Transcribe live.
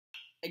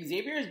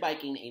Xavier is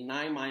biking a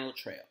 9-mile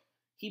trail.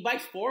 He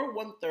bikes 4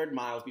 1/3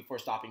 miles before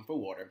stopping for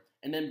water,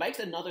 and then bikes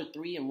another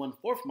 3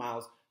 1/4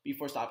 miles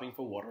before stopping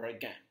for water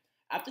again.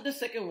 After the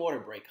second water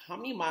break, how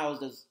many miles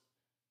does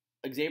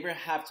Xavier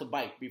have to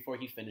bike before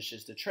he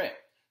finishes the trail?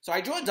 So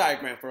I drew a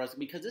diagram for us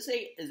because this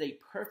is a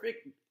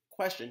perfect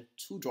question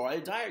to draw a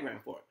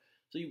diagram for.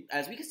 So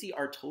as we can see,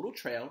 our total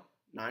trail,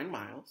 9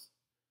 miles.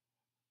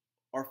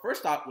 Our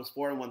first stop was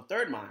 4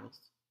 1/3 miles.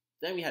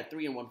 Then we had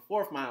 3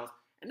 1/4 miles.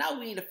 And now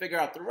we need to figure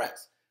out the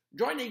rest.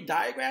 Drawing a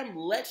diagram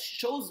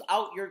shows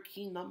out your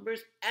key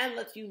numbers and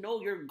lets you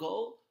know your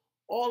goal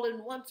all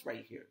in once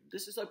right here.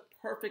 This is a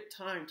perfect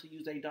time to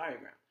use a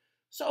diagram.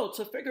 So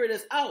to figure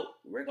this out,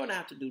 we're going to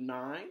have to do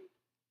 9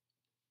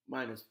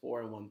 minus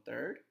 4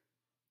 1/3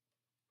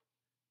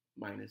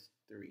 minus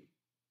 3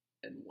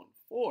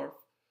 1/4.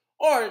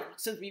 Or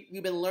since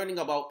we've been learning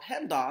about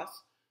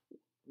PEMDAS,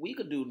 we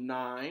could do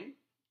 9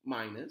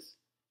 minus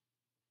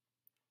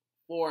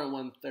 4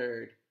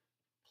 1/3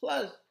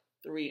 plus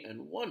 3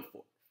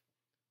 1/4.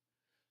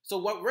 So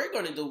what we're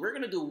going to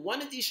do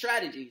one of these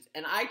strategies,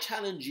 and I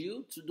challenge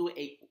you to do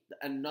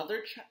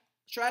another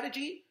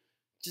strategy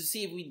to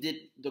see if we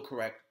did the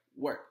correct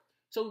work.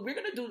 So we're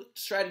going to do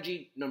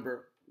strategy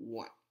number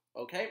 1,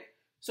 okay?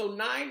 So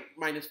 9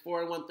 minus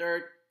 4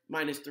 1/3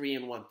 minus 3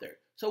 1/3.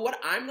 So what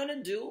I'm going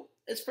to do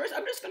is first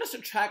I'm just going to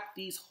subtract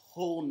these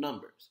whole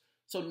numbers.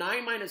 So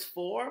 9 minus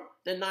 4,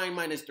 then 9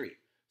 minus 3.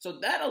 So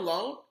that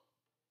alone,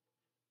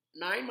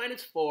 9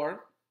 minus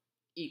 4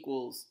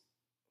 equals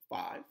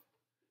 5.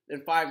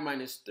 Then 5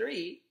 minus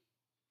 3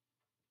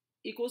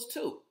 equals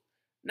 2.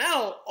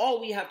 Now, all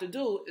we have to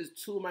do is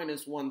 2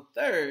 minus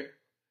 1/3,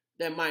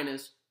 then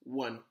minus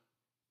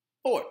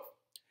 1/4.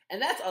 And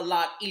that's a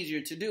lot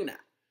easier to do now.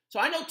 So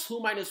I know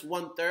 2 minus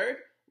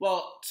 1/3.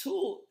 Well,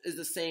 2 is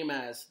the same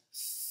as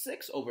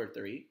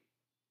 6/3.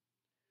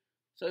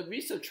 So if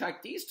we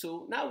subtract these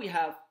two, now we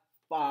have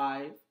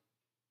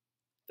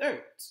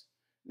 5/3.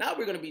 Now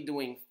we're going to be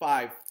doing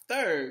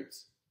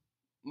 5/3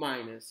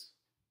 minus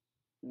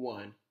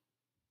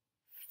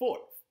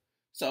 1/4.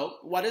 So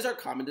what is our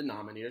common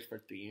denominators for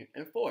 3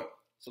 and 4?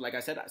 So like I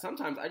said,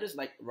 sometimes I just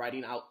like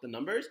writing out the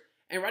numbers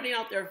and writing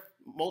out their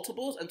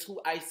multiples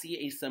until I see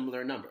a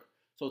similar number.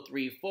 So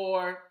 3,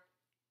 4,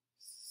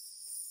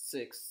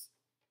 6,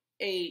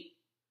 8,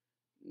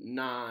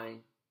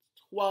 9,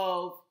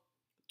 12,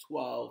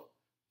 12,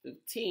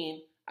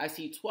 15. I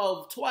see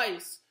 12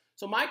 twice.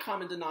 So my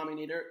common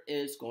denominator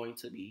is going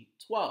to be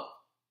 12.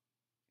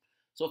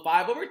 So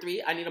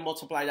 5/3, I need to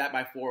multiply that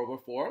by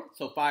 4/4.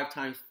 So 5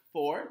 times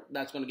 4,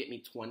 that's going to get me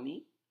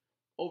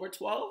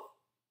 20/12.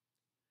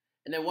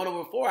 And then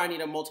 1/4, I need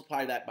to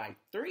multiply that by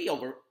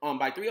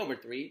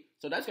 3/3.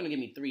 So that's going to give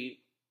me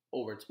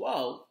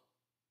 3/12.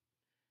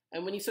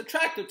 And when you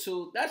subtract the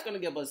 2, that's going to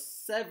give us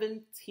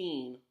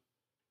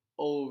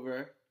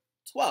 17/12.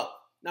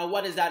 Now,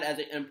 what is that as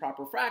an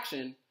improper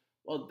fraction?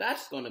 Well,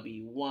 that's going to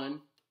be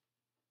 1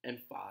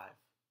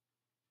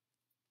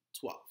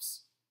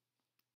 5/12.